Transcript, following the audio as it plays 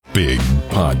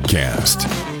Podcast.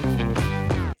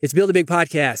 It's Build a Big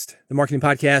Podcast, the marketing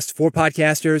podcast for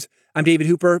podcasters. I'm David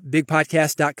Hooper.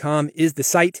 BigPodcast.com is the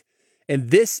site. And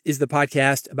this is the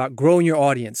podcast about growing your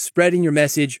audience, spreading your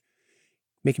message,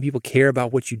 making people care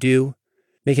about what you do,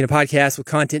 making a podcast with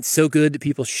content so good that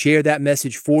people share that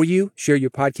message for you, share your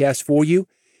podcast for you.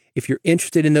 If you're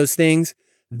interested in those things,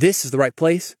 this is the right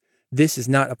place. This is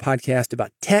not a podcast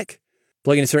about tech,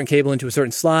 plugging a certain cable into a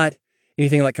certain slot,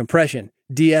 anything like compression,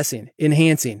 de-essing,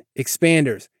 enhancing,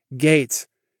 expanders, gates,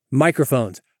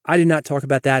 microphones. I do not talk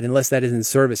about that unless that is in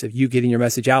service of you getting your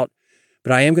message out.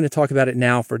 But I am going to talk about it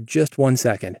now for just 1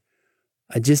 second.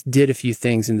 I just did a few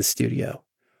things in the studio.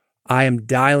 I am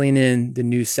dialing in the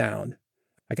new sound.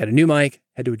 I got a new mic,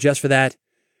 had to adjust for that,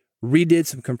 redid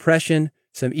some compression,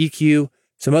 some EQ,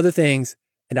 some other things,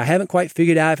 and I haven't quite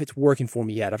figured out if it's working for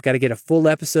me yet. I've got to get a full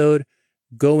episode,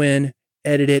 go in,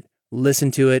 edit it,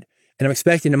 listen to it, and I'm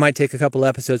expecting it might take a couple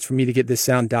episodes for me to get this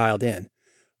sound dialed in.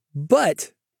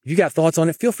 But if you got thoughts on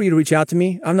it, feel free to reach out to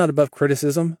me. I'm not above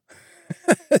criticism,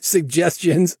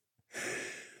 suggestions.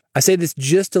 I say this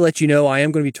just to let you know I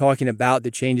am going to be talking about the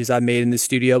changes I've made in the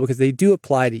studio because they do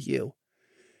apply to you.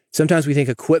 Sometimes we think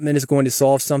equipment is going to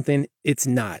solve something. It's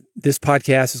not. This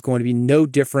podcast is going to be no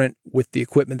different with the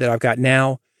equipment that I've got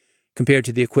now compared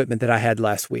to the equipment that I had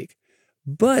last week.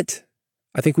 But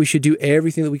I think we should do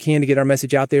everything that we can to get our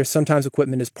message out there. Sometimes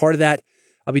equipment is part of that.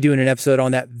 I'll be doing an episode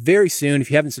on that very soon.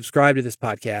 If you haven't subscribed to this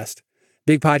podcast,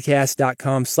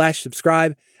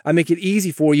 bigpodcast.com/subscribe. I make it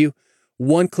easy for you.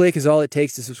 1 click is all it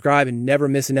takes to subscribe and never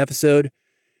miss an episode.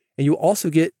 And you also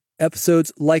get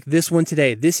episodes like this one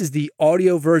today. This is the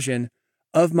audio version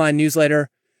of my newsletter.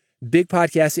 Big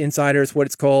Podcast Insider is what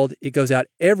it's called. It goes out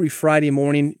every Friday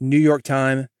morning, New York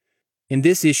time. In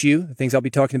this issue, the things I'll be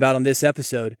talking about on this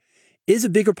episode, is a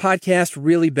bigger podcast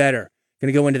really better?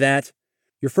 Going to go into that.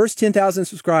 Your first 10,000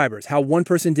 subscribers, how one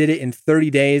person did it in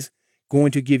 30 days,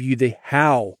 going to give you the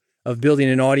how of building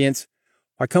an audience,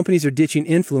 why companies are ditching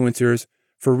influencers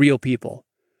for real people.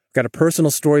 I've got a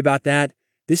personal story about that.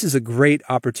 This is a great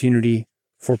opportunity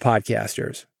for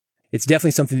podcasters. It's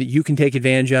definitely something that you can take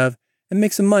advantage of and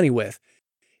make some money with.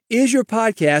 Is your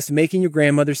podcast making your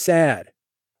grandmother sad?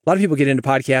 A lot of people get into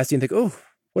podcasting and think, oh,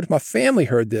 what if my family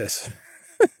heard this?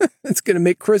 It's going to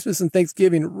make Christmas and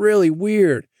Thanksgiving really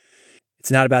weird.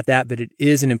 It's not about that, but it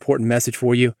is an important message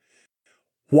for you.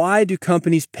 Why do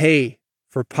companies pay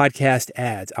for podcast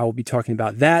ads? I will be talking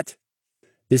about that.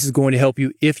 This is going to help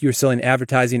you if you're selling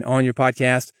advertising on your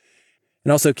podcast.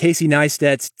 And also Casey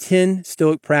Neistat's 10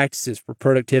 Stoic Practices for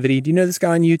Productivity. Do you know this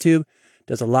guy on YouTube?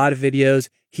 Does a lot of videos.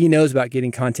 He knows about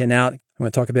getting content out. I'm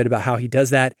going to talk a bit about how he does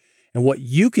that and what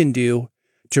you can do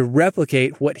to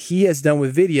replicate what he has done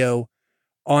with video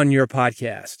on your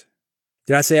podcast.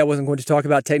 Did I say I wasn't going to talk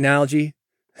about technology?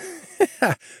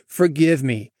 Forgive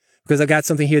me, because I've got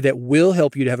something here that will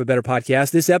help you to have a better podcast.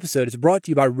 This episode is brought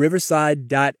to you by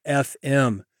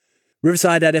Riverside.fm.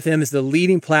 Riverside.fm is the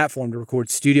leading platform to record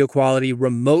studio quality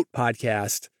remote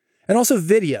podcast and also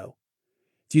video.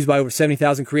 It's used by over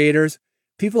 70,000 creators,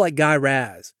 people like Guy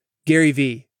Raz, Gary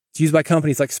Vee. It's used by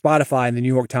companies like Spotify and the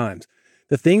New York Times.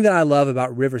 The thing that I love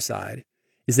about Riverside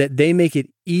is that they make it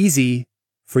easy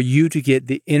for you to get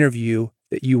the interview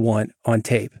that you want on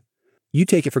tape. You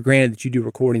take it for granted that you do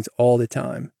recordings all the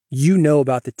time. You know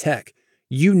about the tech.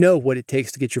 You know what it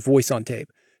takes to get your voice on tape.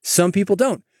 Some people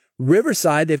don't.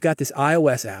 Riverside, they've got this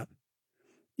iOS app.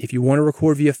 If you want to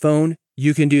record via phone,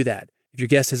 you can do that. If your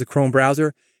guest has a Chrome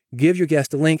browser, give your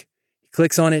guest a link. He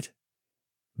clicks on it.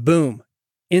 Boom.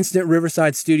 Instant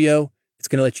Riverside Studio. It's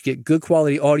going to let you get good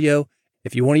quality audio.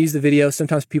 If you want to use the video,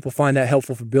 sometimes people find that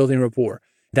helpful for building rapport.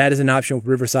 That is an option with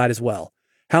Riverside as well.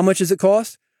 How much does it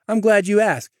cost? I'm glad you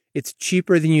asked. It's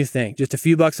cheaper than you think, just a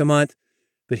few bucks a month.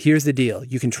 But here's the deal.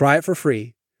 You can try it for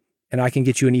free, and I can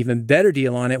get you an even better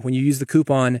deal on it when you use the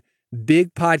coupon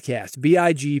BIGPODCAST,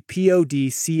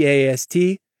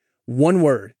 BIGPODCAST, one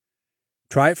word.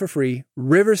 Try it for free,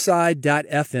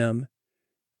 riverside.fm.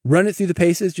 Run it through the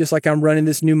paces, just like I'm running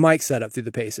this new mic setup through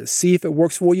the paces. See if it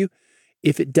works for you.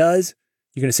 If it does,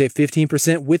 you're going to save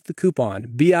 15% with the coupon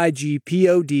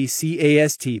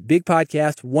BIGPODCAST, Big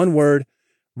Podcast, one word,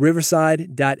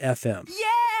 riverside.fm.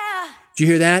 Yeah! Did you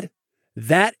hear that?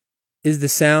 That is the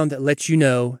sound that lets you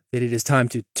know that it is time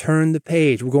to turn the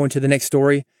page. We're going to the next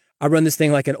story. I run this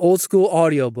thing like an old school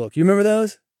audiobook. You remember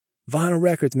those? Vinyl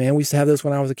records, man. We used to have those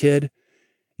when I was a kid.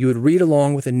 You would read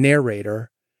along with a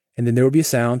narrator, and then there would be a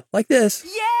sound like this.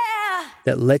 Yeah!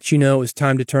 That lets you know it's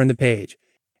time to turn the page.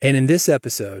 And in this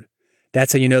episode,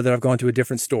 that's how you know that I've gone to a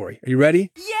different story. Are you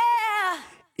ready? Yeah!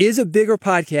 Is a bigger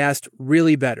podcast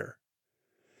really better?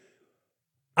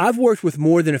 I've worked with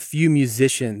more than a few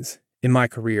musicians in my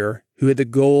career who had the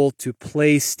goal to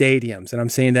play stadiums, and I'm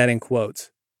saying that in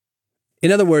quotes.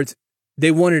 In other words,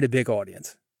 they wanted a big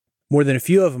audience. More than a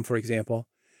few of them, for example.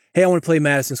 Hey, I want to play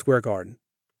Madison Square Garden.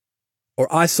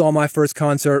 Or I saw my first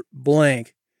concert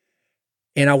blank,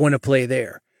 and I want to play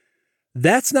there.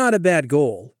 That's not a bad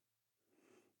goal.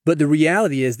 But the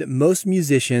reality is that most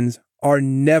musicians are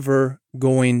never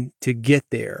going to get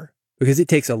there because it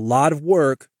takes a lot of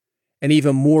work and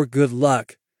even more good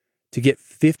luck to get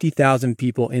 50,000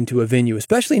 people into a venue,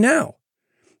 especially now.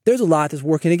 There's a lot that's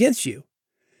working against you.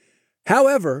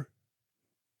 However,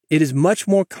 it is much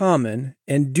more common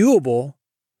and doable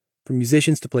for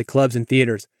musicians to play clubs and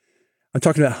theaters. I'm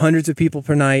talking about hundreds of people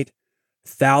per night,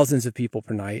 thousands of people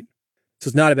per night. So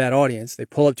it's not a bad audience. They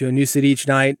pull up to a new city each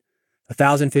night,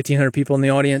 1,000, 1,500 people in the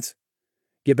audience,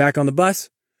 get back on the bus,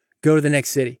 go to the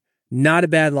next city. Not a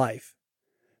bad life.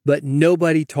 But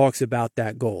nobody talks about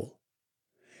that goal.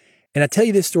 And I tell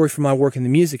you this story from my work in the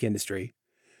music industry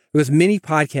because many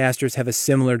podcasters have a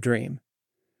similar dream.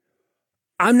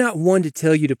 I'm not one to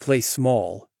tell you to play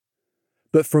small,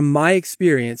 but from my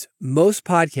experience, most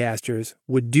podcasters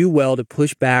would do well to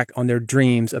push back on their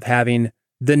dreams of having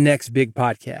the next big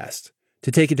podcast.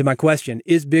 To take it to my question,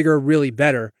 is bigger really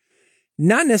better?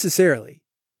 Not necessarily.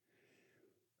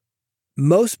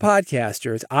 Most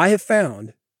podcasters I have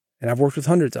found, and I've worked with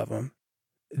hundreds of them,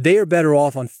 they are better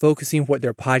off on focusing what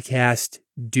their podcasts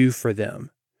do for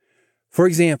them. For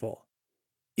example,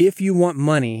 if you want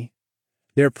money,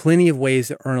 there are plenty of ways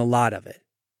to earn a lot of it,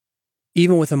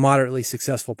 even with a moderately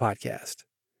successful podcast.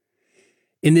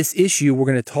 In this issue, we're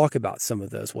going to talk about some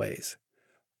of those ways.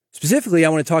 Specifically, I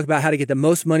want to talk about how to get the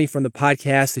most money from the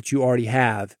podcast that you already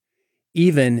have,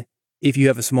 even if you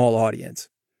have a small audience.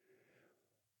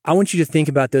 I want you to think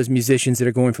about those musicians that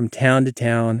are going from town to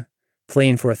town,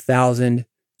 playing for 1,000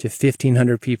 to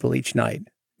 1,500 people each night.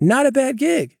 Not a bad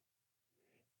gig.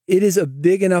 It is a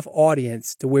big enough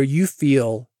audience to where you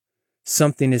feel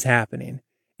something is happening.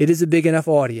 It is a big enough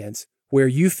audience where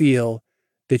you feel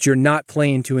that you're not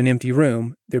playing to an empty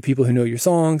room. There are people who know your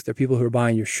songs. There are people who are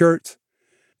buying your shirts.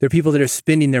 There are people that are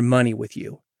spending their money with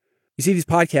you. You see these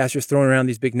podcasters throwing around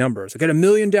these big numbers. I got 1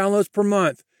 million downloads per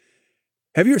month.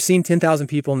 Have you ever seen 10,000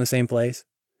 people in the same place?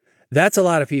 That's a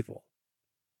lot of people.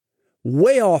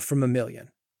 Way off from 1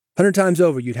 million. 100 times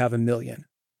over, you'd have 1 million.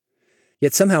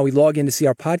 Yet somehow we log in to see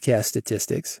our podcast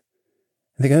statistics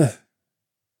and think,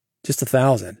 just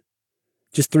 1,000,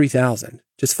 just 3,000,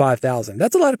 just 5,000.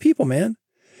 That's a lot of people, man.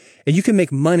 And you can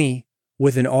make money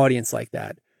with an audience like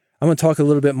that. I'm going to talk a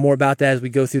little bit more about that as we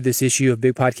go through this issue of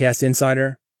Big Podcast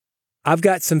Insider. I've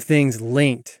got some things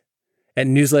linked at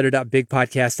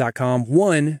newsletter.bigpodcast.com.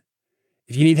 One,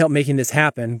 if you need help making this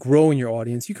happen, growing your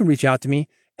audience, you can reach out to me.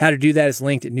 How to do that is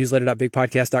linked at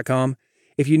newsletter.bigpodcast.com.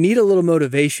 If you need a little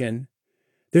motivation,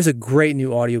 there's a great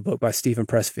new audiobook by Stephen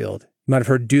Pressfield. You might have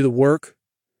heard Do the Work,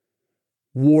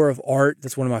 War of Art.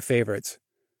 That's one of my favorites.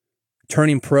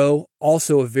 Turning Pro,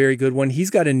 also a very good one.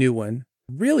 He's got a new one,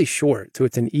 really short, so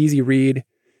it's an easy read.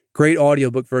 Great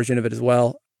audiobook version of it as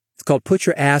well. It's called Put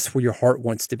Your Ass Where Your Heart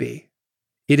Wants to Be.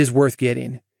 It is worth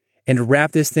getting. And to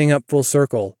wrap this thing up full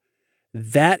circle,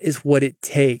 that is what it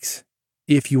takes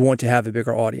if you want to have a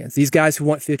bigger audience. These guys who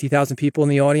want 50,000 people in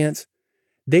the audience,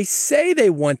 they say they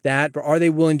want that, but are they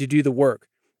willing to do the work?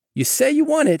 You say you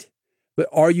want it, but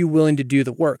are you willing to do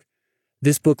the work?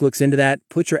 This book looks into that.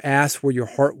 Put Your Ass Where Your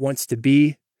Heart Wants to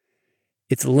Be.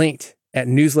 It's linked at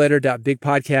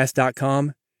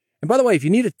newsletter.bigpodcast.com. And by the way, if you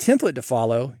need a template to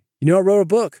follow, I wrote a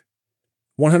book,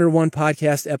 101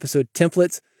 podcast episode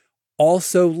templates,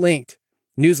 also linked,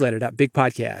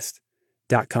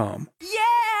 newsletter.bigpodcast.com. Yeah!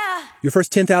 Your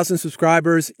first 10,000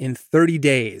 subscribers in 30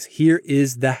 days. Here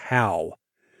is the how. A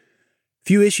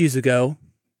few issues ago,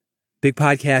 Big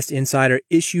Podcast Insider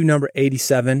issue number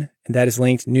 87, and that is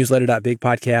linked,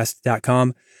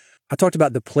 newsletter.bigpodcast.com. I talked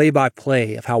about the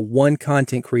play-by-play of how one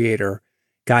content creator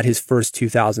got his first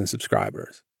 2,000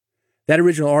 subscribers. That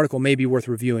original article may be worth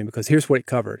reviewing because here's what it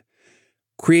covered.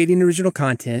 Creating original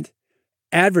content,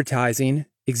 advertising,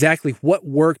 exactly what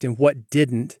worked and what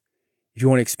didn't. If you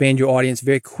want to expand your audience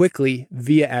very quickly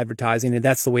via advertising, and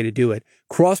that's the way to do it.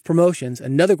 Cross promotions,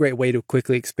 another great way to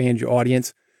quickly expand your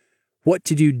audience. What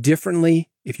to do differently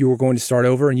if you were going to start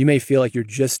over, and you may feel like you're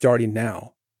just starting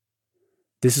now.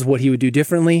 This is what he would do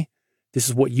differently. This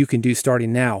is what you can do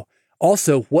starting now.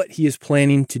 Also, what he is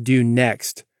planning to do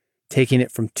next, taking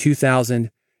it from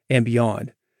 2,000 and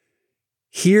beyond.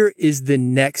 Here is the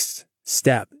next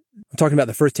step. I'm talking about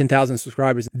the first 10,000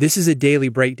 subscribers. This is a daily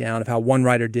breakdown of how one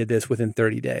writer did this within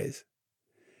 30 days.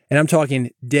 And I'm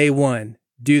talking day 1,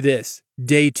 do this.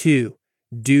 Day 2,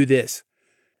 do this.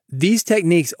 These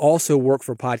techniques also work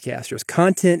for podcasters.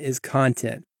 Content is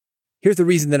content. Here's the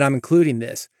reason that I'm including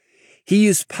this. He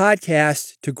used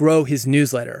podcasts to grow his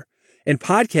newsletter, and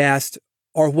podcasts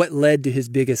are what led to his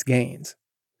biggest gains.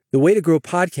 The way to grow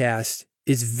podcasts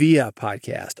is via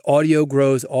podcast. Audio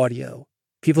grows audio.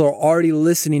 People are already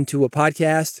listening to a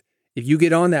podcast. If you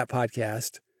get on that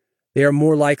podcast, they are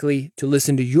more likely to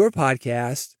listen to your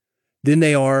podcast than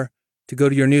they are to go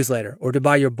to your newsletter or to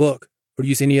buy your book or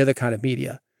use any other kind of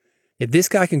media. If this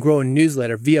guy can grow a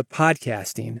newsletter via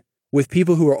podcasting with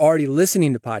people who are already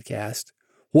listening to podcasts,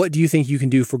 what do you think you can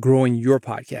do for growing your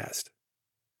podcast?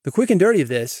 The quick and dirty of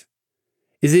this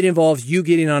is it involves you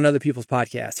getting on other people's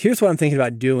podcasts. Here's what I'm thinking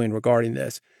about doing regarding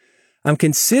this. I'm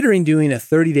considering doing a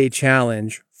 30-day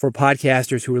challenge for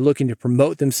podcasters who are looking to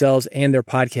promote themselves and their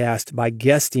podcast by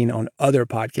guesting on other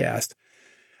podcasts.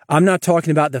 I'm not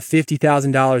talking about the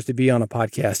 $50,000 to be on a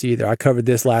podcast either. I covered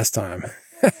this last time.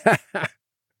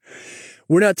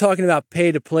 We're not talking about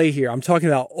pay to play here. I'm talking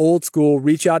about old school,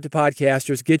 reach out to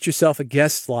podcasters, get yourself a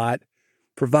guest slot,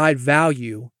 provide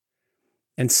value,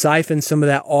 and siphon some of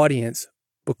that audience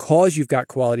because you've got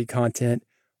quality content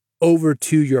over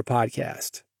to your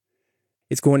podcast.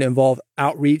 It's going to involve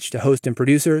outreach to hosts and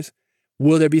producers.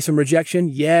 Will there be some rejection?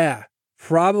 Yeah,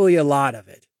 probably a lot of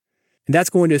it. And that's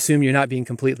going to assume you're not being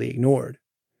completely ignored.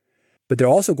 But there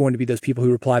are also going to be those people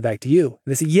who reply back to you.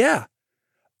 And they say, yeah,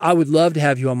 I would love to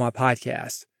have you on my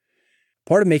podcast.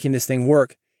 Part of making this thing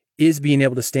work is being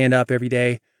able to stand up every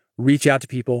day, reach out to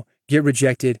people, get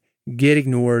rejected, get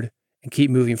ignored, and keep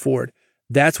moving forward.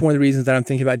 That's one of the reasons that I'm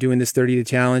thinking about doing this 30-day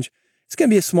challenge. It's going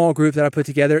to be a small group that I put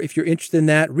together. If you're interested in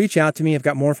that, reach out to me. I've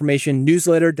got more information,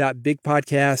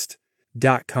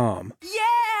 newsletter.bigpodcast.com.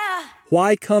 Yeah!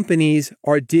 Why companies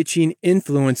are ditching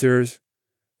influencers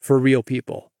for real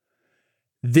people.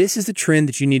 This is a trend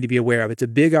that you need to be aware of. It's a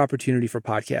big opportunity for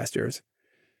podcasters.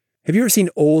 Have you ever seen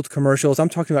old commercials? I'm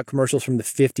talking about commercials from the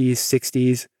 50s,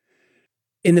 60s.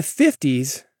 In the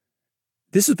 50s,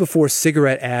 this was before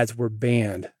cigarette ads were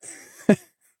banned.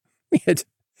 We had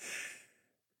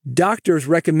doctors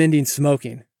recommending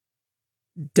smoking.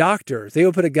 Doctors, they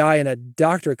would put a guy in a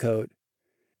doctor coat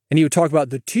and he would talk about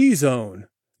the T-zone,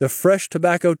 the fresh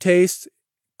tobacco taste,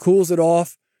 cools it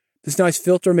off. This nice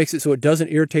filter makes it so it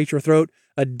doesn't irritate your throat.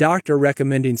 A doctor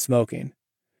recommending smoking.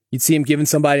 You'd see him giving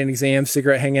somebody an exam,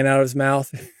 cigarette hanging out of his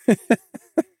mouth.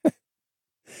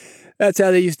 That's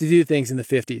how they used to do things in the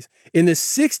 50s. In the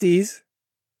 60s,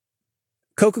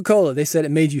 Coca-Cola, they said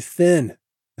it made you thin.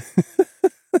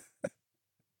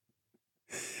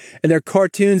 And there are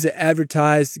cartoons that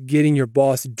advertised getting your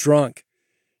boss drunk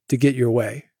to get your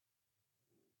way.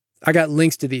 I got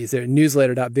links to these. They're at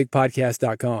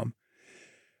newsletter.bigpodcast.com.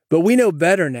 But we know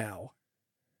better now.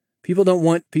 People don't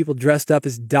want people dressed up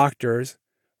as doctors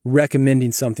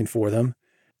recommending something for them.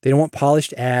 They don't want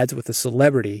polished ads with a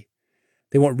celebrity.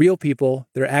 They want real people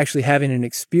that are actually having an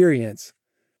experience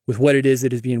with what it is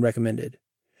that is being recommended.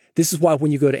 This is why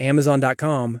when you go to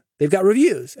Amazon.com, they've got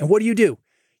reviews. And what do?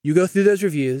 You go through those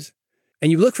reviews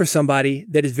and you look for somebody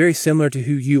that is very similar to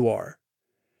who you are.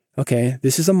 Okay,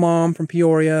 this is a mom from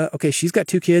Peoria. Okay, she's got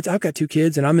 2 kids. I've got 2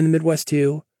 kids and I'm in the Midwest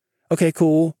too. Okay,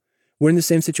 cool. We're in the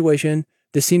same situation.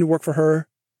 This seemed to work for her.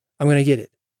 I'm going to get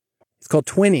it. It's called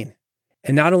twinning.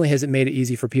 And not only has it made it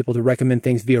easy for people to recommend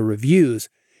things via reviews,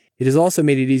 it has also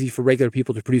made it easy for regular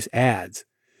people to produce ads.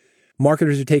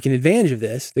 Marketers are taking advantage of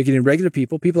this. They're getting regular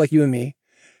people like you and me,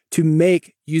 to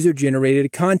make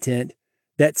user-generated content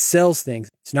that sells things.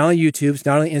 It's not only YouTube, it's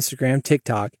not only Instagram,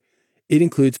 TikTok. It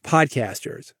includes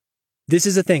podcasters. This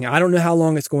is a thing. I don't know how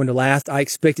long it's going to last. I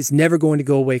expect it's never going to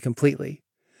go away completely.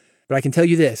 But I can tell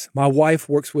you this. My wife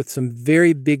works with some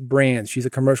very big brands. She's a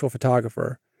commercial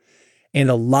photographer. And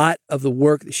a lot of the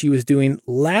work that she was doing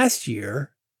last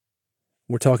year,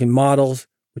 we're talking models,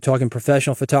 we're talking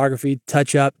professional photography,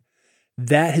 touch-up,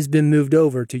 that has been moved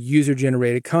over to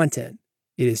user-generated content.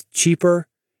 It is cheaper,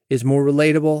 is more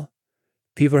relatable.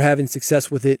 People are having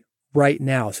success with it right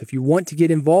now. So if you want to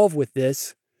get involved with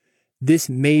this, this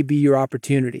may be your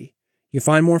opportunity. You can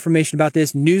find more information about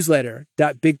this,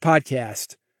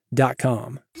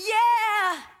 newsletter.bigpodcast.com.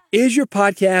 Yeah! Is your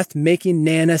podcast making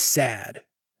Nana sad?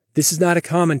 This is not a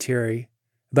commentary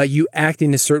about you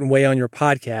acting a certain way on your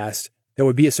podcast that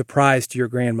would be a surprise to your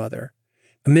grandmother.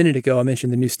 A minute ago, I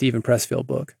mentioned the new Steven Pressfield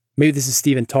book. Maybe this is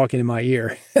Steven talking in my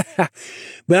ear.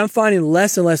 But I'm finding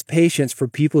less and less patience for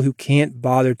people who can't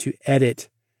bother to edit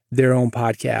their own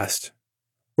podcast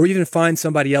or even find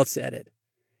somebody else to edit.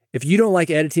 If you don't like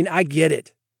editing, I get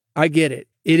it. I get it.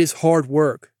 It is hard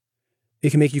work.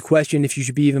 It can make you question if you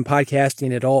should be even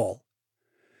podcasting at all.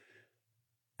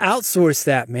 Outsource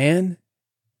that, man.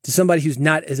 to somebody who's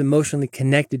not as emotionally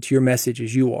connected to your message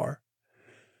as you are.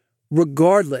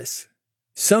 Regardless,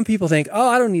 some people think, oh,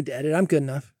 I don't need to edit. I'm good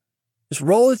enough. Just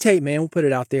roll the tape, man. We'll put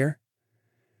it out there.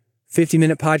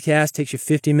 50-minute podcast takes you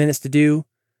 50 minutes to do.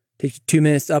 Takes you 2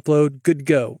 minutes to upload. Good to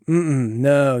go.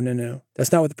 No.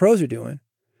 That's not what the pros are doing.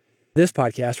 This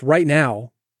podcast right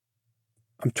now,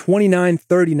 I'm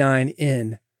 29:39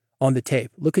 in on the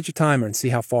tape. Look at your timer and see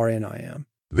how far in I am.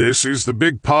 This is the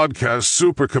Big Podcast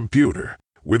Supercomputer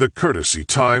with a courtesy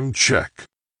time check.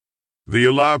 The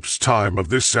elapsed time of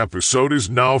this episode is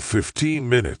now 15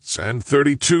 minutes and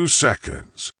 32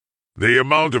 seconds. The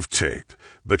amount of tape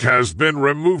that has been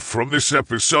removed from this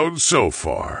episode so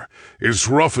far is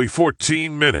roughly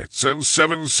 14 minutes and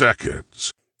 7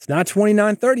 seconds. It's not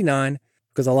 29:39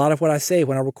 because a lot of what I say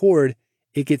when I record,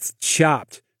 it gets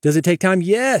chopped. Does it take time?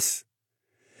 Yes.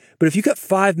 But if you cut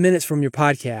 5 minutes from your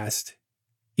podcast,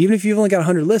 even if you've only got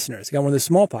 100 listeners, you got one of those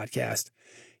small podcasts,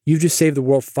 you've just saved the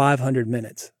world 500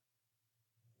 minutes.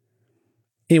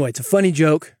 Anyway, it's a funny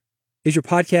joke. Is your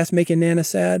podcast making Nana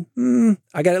sad?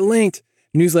 I got it linked.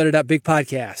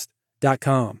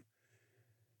 Newsletter.bigpodcast.com.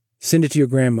 Send it to your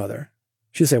grandmother.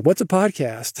 She'll say, what's a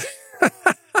podcast?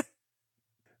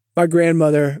 My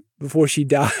grandmother, before she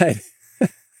died,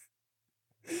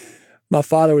 my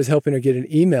father was helping her get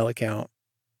an email account.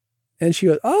 And she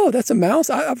goes, oh, that's a mouse?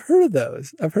 I've heard of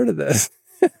those. I've heard of this.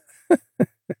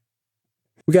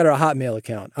 We got her a Hotmail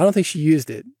account. I don't think she used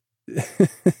it.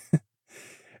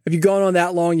 If you've gone on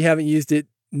that long, you haven't used it,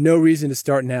 no reason to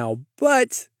start now.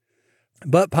 But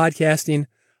podcasting,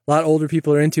 a lot of older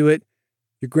people are into it.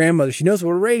 Your grandmother, she knows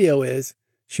what a radio is.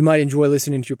 She might enjoy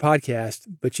listening to your podcast,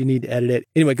 but you need to edit it.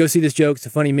 Anyway, go see this joke. It's a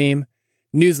funny meme.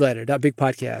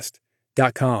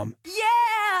 Newsletter.bigpodcast.com.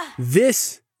 Yeah!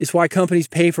 This is why companies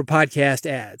pay for podcast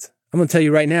ads. I'm going to tell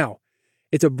you right now.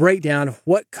 It's a breakdown of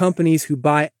what companies who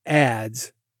buy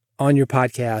ads on your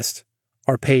podcast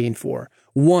are paying for.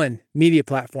 1, media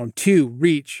platform. 2,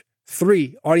 reach.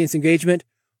 3, audience engagement.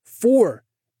 4,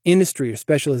 industry or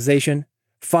specialization.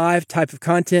 5, type of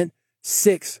content.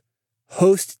 6,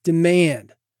 host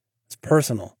demand. It's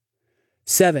personal.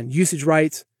 7, usage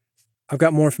rights. I've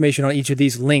got more information on each of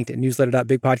these linked at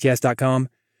newsletter.bigpodcast.com.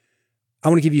 I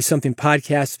want to give you something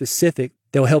podcast specific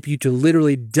that will help you to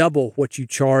literally double what you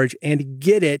charge and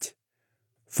get it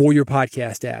for your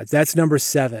podcast ads. That's number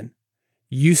 7,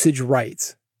 usage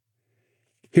rights.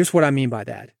 Here's what I mean by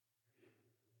that.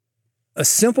 A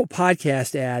simple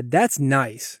podcast ad, that's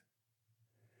nice.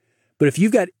 But if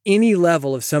you've got any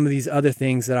level of some of these other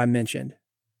things that I mentioned,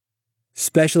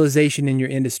 specialization in your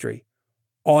industry,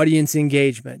 audience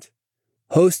engagement,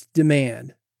 host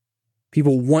demand,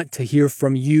 people want to hear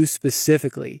from you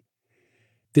specifically.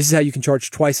 This is how you can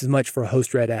charge twice as much for a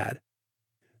host-read ad.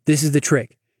 This is the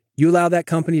trick. You allow that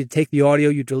company to take the audio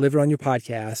you deliver on your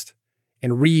podcast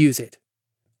and reuse it.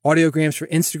 Audiograms for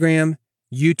Instagram,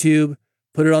 YouTube,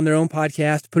 put it on their own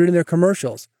podcast, put it in their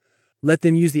commercials. Let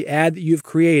them use the ad that you've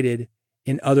created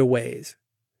in other ways.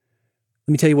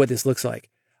 Let me tell you what this looks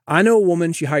like. I know a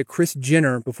woman, she hired Kris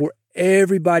Jenner before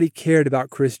everybody cared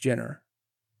about Kris Jenner.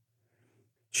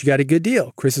 She got a good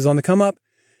deal. Kris is on the come up.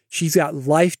 She's got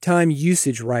lifetime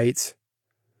usage rights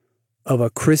of a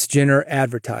Kris Jenner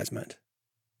advertisement.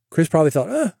 Kris probably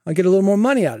thought, I'll get a little more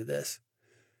money out of this.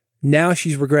 Now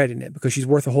she's regretting it because she's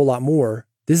worth a whole lot more.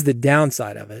 This is the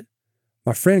downside of it.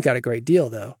 My friend got a great deal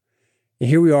though. And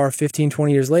here we are 15,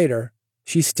 20 years later.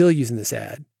 She's still using this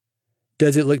ad.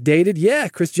 Does it look dated? Yeah,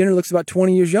 Kris Jenner looks about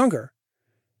 20 years younger.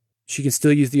 She can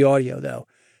still use the audio though.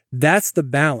 That's the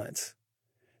balance.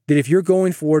 That if you're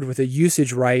going forward with a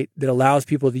usage right that allows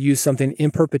people to use something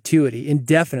in perpetuity,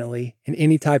 indefinitely, in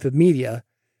any type of media,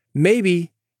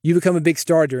 maybe you become a big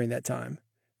star during that time.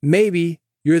 Maybe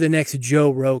you're the next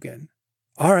Joe Rogan.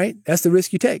 All right, that's the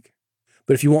risk you take.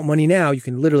 But if you want money now, you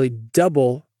can literally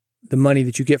double the money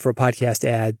that you get for a podcast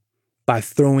ad by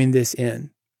throwing this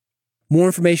in. More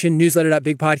information,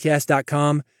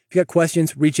 newsletter.bigpodcast.com. If you got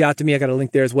questions, reach out to me. I got a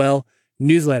link there as well.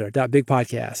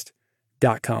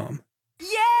 Newsletter.bigpodcast.com. Yeah!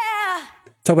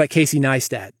 Talk about Casey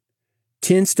Neistat.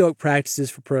 10 Stoic practices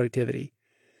for productivity.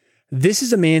 This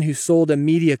is a man who sold a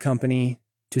media company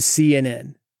to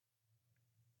CNN.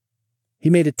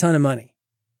 He made a ton of money.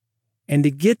 And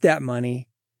to get that money,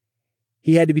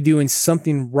 he had to be doing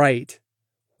something right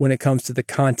when it comes to the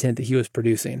content that he was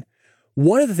producing.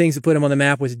 One of the things that put him on the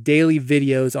map was daily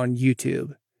videos on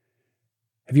YouTube.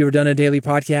 Have you ever done a daily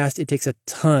podcast? It takes a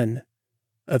ton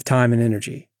of time and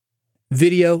energy.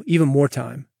 Video, even more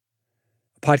time.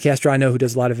 A podcaster I know who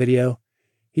does a lot of video,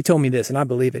 he told me this, and I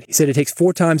believe it. He said it takes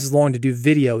 4 times as long to do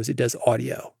video as it does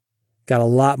audio. Got a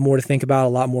lot more to think about. A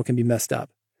lot more can be messed up.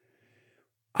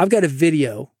 I've got a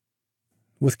video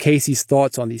with Casey's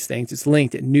thoughts on these things. It's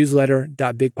linked at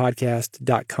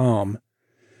newsletter.bigpodcast.com.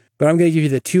 But I'm going to give you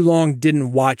the too long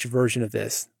didn't watch version of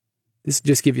this. This will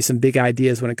just give you some big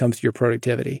ideas when it comes to your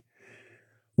productivity.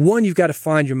 One, you've got to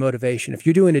find your motivation. If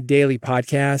you're doing a daily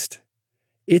podcast,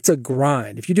 it's a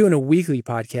grind. If you're doing a weekly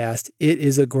podcast, it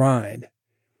is a grind.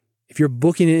 If you're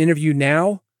booking an interview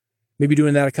now, maybe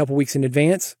doing that a couple weeks in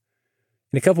advance,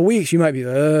 in a couple weeks, you might be, you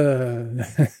got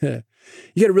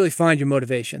to really find your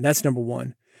motivation. That's number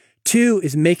one. Two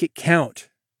is make it count.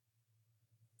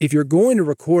 If you're going to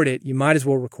record it, you might as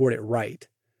well record it right.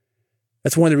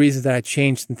 That's one of the reasons that I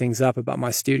changed some things up about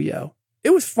my studio.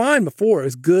 It was fine before. It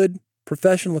was good,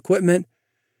 professional equipment.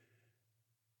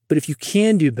 But if you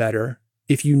can do better,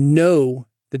 if you know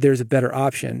that there's a better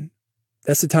option,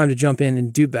 that's the time to jump in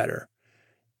and do better.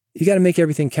 You got to make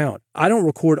everything count. I don't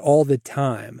record all the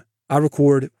time. I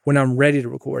record when I'm ready to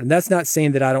record. And that's not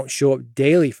saying that I don't show up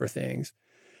daily for things.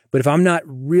 But if I'm not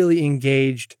really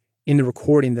engaged in the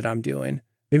recording that I'm doing,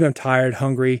 maybe I'm tired,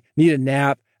 hungry, need a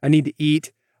nap, I need to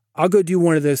eat, I'll go do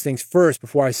one of those things first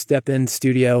before I step in the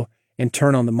studio and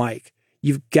turn on the mic.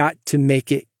 You've got to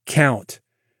make it count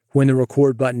when the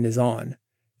record button is on.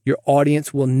 Your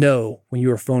audience will know when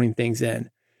you are phoning things in.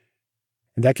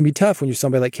 And that can be tough when you're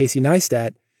somebody like Casey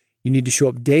Neistat. You need to show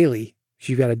up daily because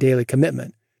you've got a daily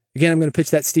commitment. Again, I'm going to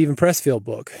pitch that Stephen Pressfield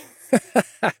book.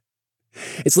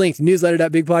 It's linked to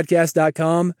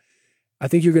newsletter.bigpodcast.com. I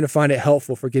think you're going to find it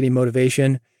helpful for getting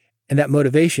motivation. And that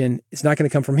motivation is not going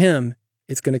to come from him.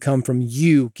 It's going to come from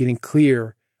you getting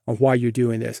clear on why you're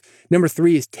doing this. Number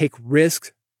three is take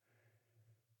risks.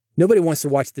 Nobody wants to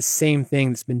watch the same thing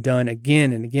that's been done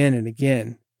again and again and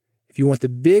again. If you want the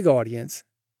big audience,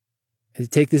 and to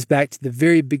take this back to the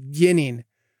very beginning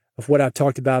of what I've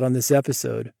talked about on this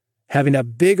episode, having a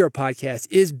bigger podcast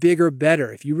is bigger,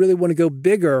 better. If you really want to go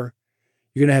bigger,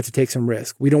 you're going to have to take some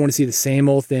risk. We don't want to see the same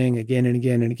old thing again and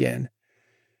again and again.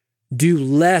 Do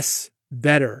less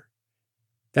better.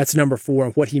 That's number four.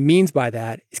 And what he means by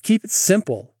that is keep it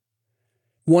simple.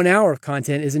 1 hour of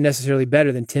content isn't necessarily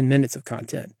better than 10 minutes of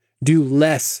content. Do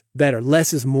less better.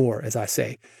 Less is more, as I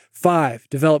say. 5,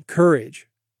 develop courage.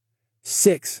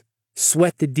 6,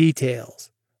 sweat the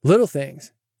details. Little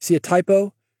things. See a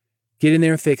typo? Get in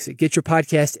there and fix it. Get your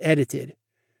podcast edited.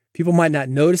 People might not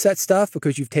notice that stuff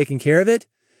because you've taken care of it,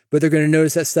 but they're going to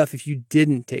notice that stuff if you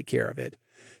didn't take care of it.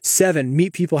 7,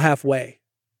 meet people halfway.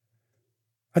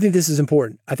 I think this is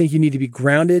important. I think you need to be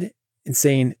grounded in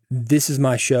saying, this is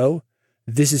my show.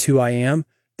 This is who I am.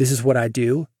 This is what I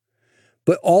do.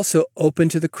 But also open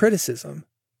to the criticism,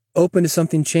 open to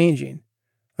something changing.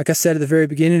 Like I said at the very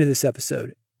beginning of this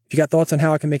episode, if you got thoughts on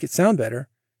how I can make it sound better,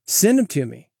 send them to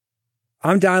me.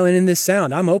 I'm dialing in this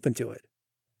sound. I'm open to it.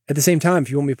 At the same time,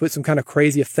 if you want me to put some kind of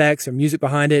crazy effects or music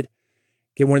behind it,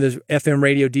 get one of those FM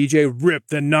radio DJ, rip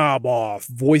the knob off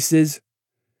voices.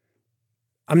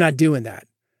 I'm not doing that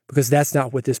because that's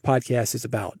not what this podcast is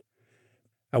about.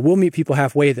 I will meet people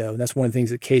halfway, though, and that's one of the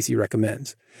things that Casey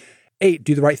recommends. 8,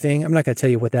 do the right thing. I'm not going to tell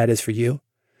you what that is for you.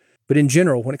 But in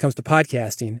general, when it comes to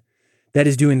podcasting, that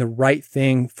is doing the right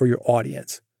thing for your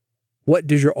audience. What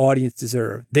does your audience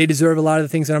deserve? They deserve a lot of the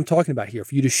things that I'm talking about here.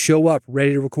 For you to show up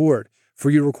ready to record, for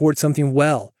you to record something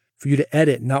well, for you to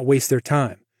edit and not waste their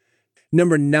time.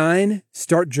 Number 9,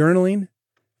 start journaling.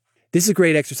 This is a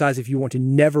great exercise if you want to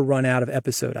never run out of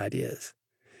episode ideas.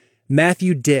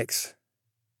 Matthew Dix,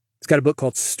 he's got a book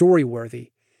called Storyworthy.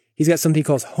 He's got something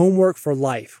called Homework for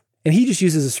Life. And he just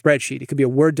uses a spreadsheet. It could be a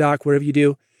Word doc, whatever you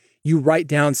do. You write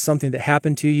down something that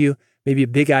happened to you, maybe a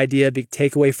big idea, a big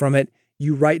takeaway from it.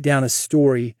 You write down a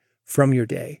story from your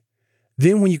day.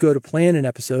 Then when you go to plan an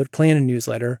episode, plan a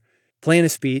newsletter, plan a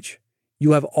speech,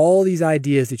 you have all these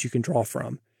ideas that you can draw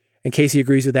from. And Casey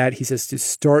agrees with that. He says to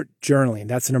start journaling.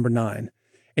 That's number 9.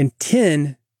 And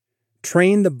 10,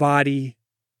 train the body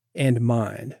and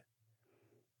mind.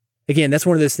 Again, that's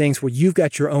one of those things where you've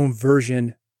got your own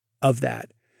version of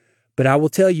that. But I will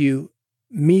tell you,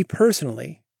 me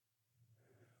personally,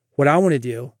 what I want to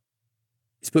do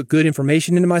is put good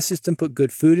information into my system, put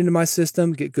good food into my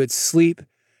system, get good sleep,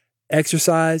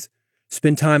 exercise,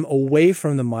 spend time away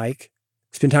from the mic,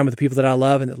 spend time with the people that I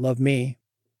love and that love me,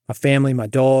 my family, my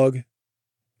dog.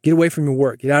 Get away from your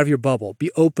work, get out of your bubble,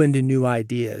 be open to new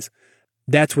ideas.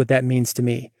 That's what that means to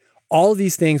me. All of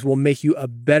these things will make you a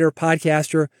better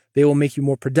podcaster. They will make you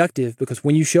more productive because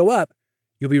when you show up,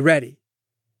 you'll be ready.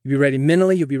 You'll be ready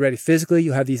mentally. You'll be ready physically.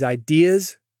 You'll have these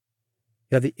ideas.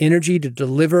 You have the energy to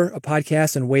deliver a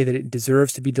podcast in a way that it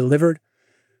deserves to be delivered.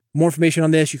 More information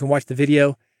on this, you can watch the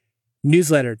video.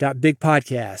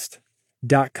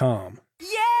 Newsletter.bigpodcast.com.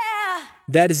 Yeah!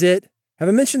 That is it. Have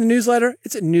I mentioned the newsletter?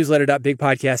 It's at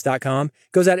newsletter.bigpodcast.com.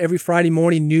 It goes out every Friday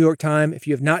morning, New York time. If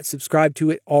you have not subscribed to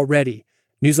it already,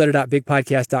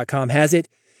 newsletter.bigpodcast.com has it.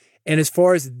 And as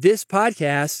far as this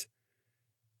podcast,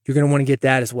 you're going to want to get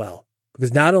that as well.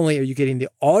 Because not only are you getting the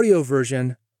audio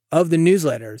version of the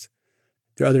newsletters,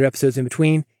 there are other episodes in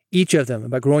between, each of them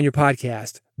about growing your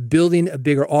podcast, building a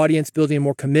bigger audience, building a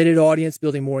more committed audience,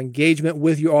 building more engagement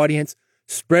with your audience,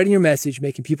 spreading your message,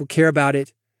 making people care about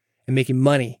it, and making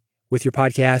money with your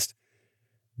podcast.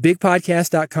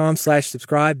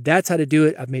 Bigpodcast.com/subscribe. That's how to do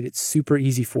it. I've made it super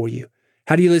easy for you.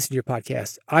 How do you listen to your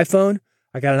podcast? iPhone?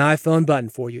 I got an iPhone button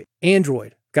for you.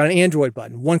 Android? Got an Android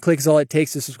button. One click is all it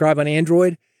takes to subscribe on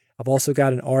Android. I've also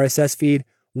got an RSS feed.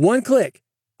 One click,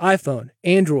 iPhone,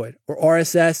 Android, or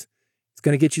RSS. It's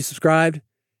going to get you subscribed.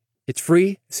 It's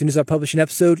free. As soon as I publish an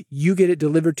episode, you get it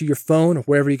delivered to your phone or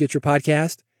wherever you get your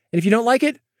podcast. And if you don't like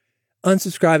it,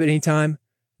 unsubscribe at any time.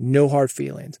 No hard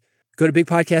feelings. Go to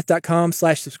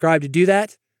bigpodcast.com/subscribe to do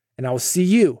that. And I will see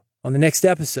you on the next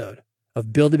episode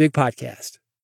of Build a Big Podcast.